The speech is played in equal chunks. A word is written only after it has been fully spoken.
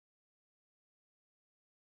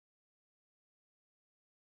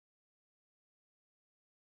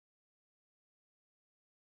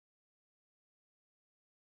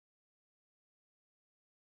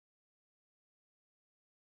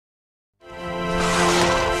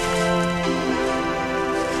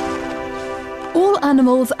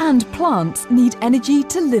animals and plants need energy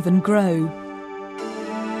to live and grow.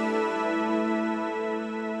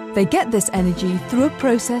 They get this energy through a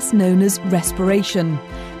process known as respiration,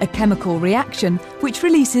 a chemical reaction which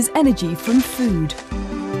releases energy from food.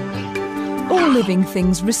 All living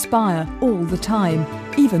things respire all the time,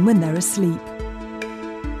 even when they're asleep.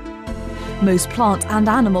 Most plants and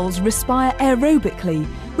animals respire aerobically,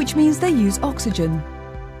 which means they use oxygen.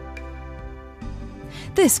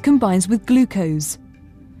 This combines with glucose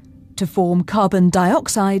to form carbon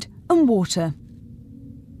dioxide and water.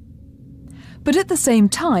 But at the same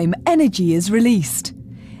time, energy is released.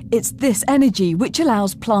 It's this energy which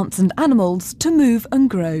allows plants and animals to move and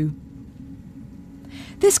grow.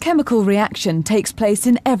 This chemical reaction takes place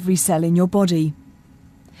in every cell in your body.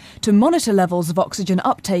 To monitor levels of oxygen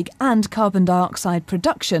uptake and carbon dioxide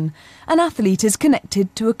production, an athlete is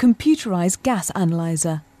connected to a computerized gas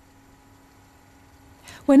analyzer.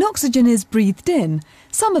 When oxygen is breathed in,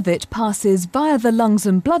 some of it passes via the lungs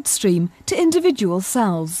and bloodstream to individual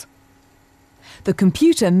cells. The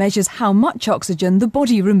computer measures how much oxygen the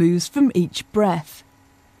body removes from each breath.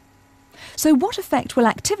 So what effect will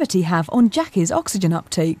activity have on Jackie's oxygen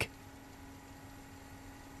uptake?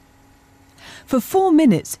 For 4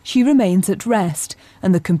 minutes she remains at rest,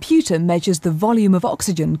 and the computer measures the volume of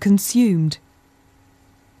oxygen consumed.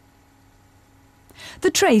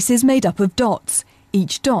 The trace is made up of dots.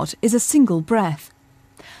 Each dot is a single breath.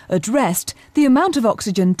 At rest, the amount of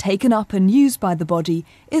oxygen taken up and used by the body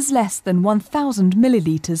is less than 1,000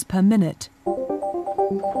 millilitres per minute.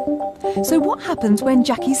 So what happens when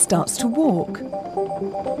Jackie starts to walk?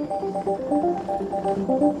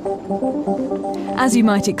 As you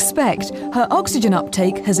might expect, her oxygen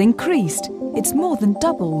uptake has increased. It's more than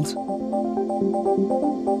doubled.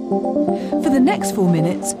 For the next 4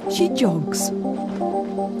 minutes, she jogs,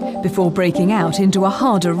 before breaking out into a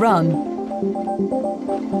harder run.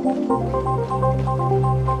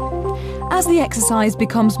 As the exercise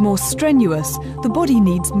becomes more strenuous, the body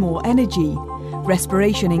needs more energy.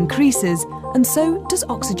 Respiration increases, and so does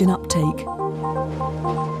oxygen uptake.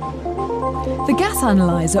 The gas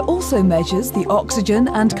analyzer also measures the oxygen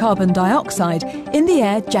and carbon dioxide in the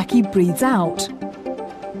air Jackie breathes out.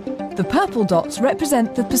 The purple dots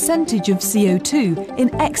represent the percentage of CO2 in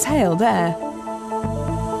exhaled air.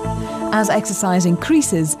 As exercise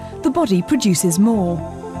increases, the body produces more.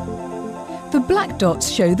 The black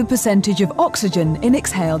dots show the percentage of oxygen in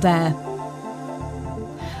exhaled air.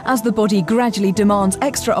 As the body gradually demands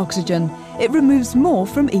extra oxygen, it removes more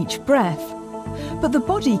from each breath. But the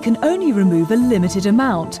body can only remove a limited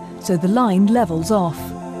amount, so the line levels off.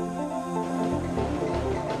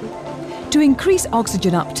 To increase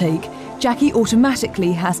oxygen uptake, Jackie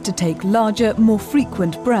automatically has to take larger, more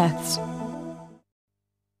frequent breaths.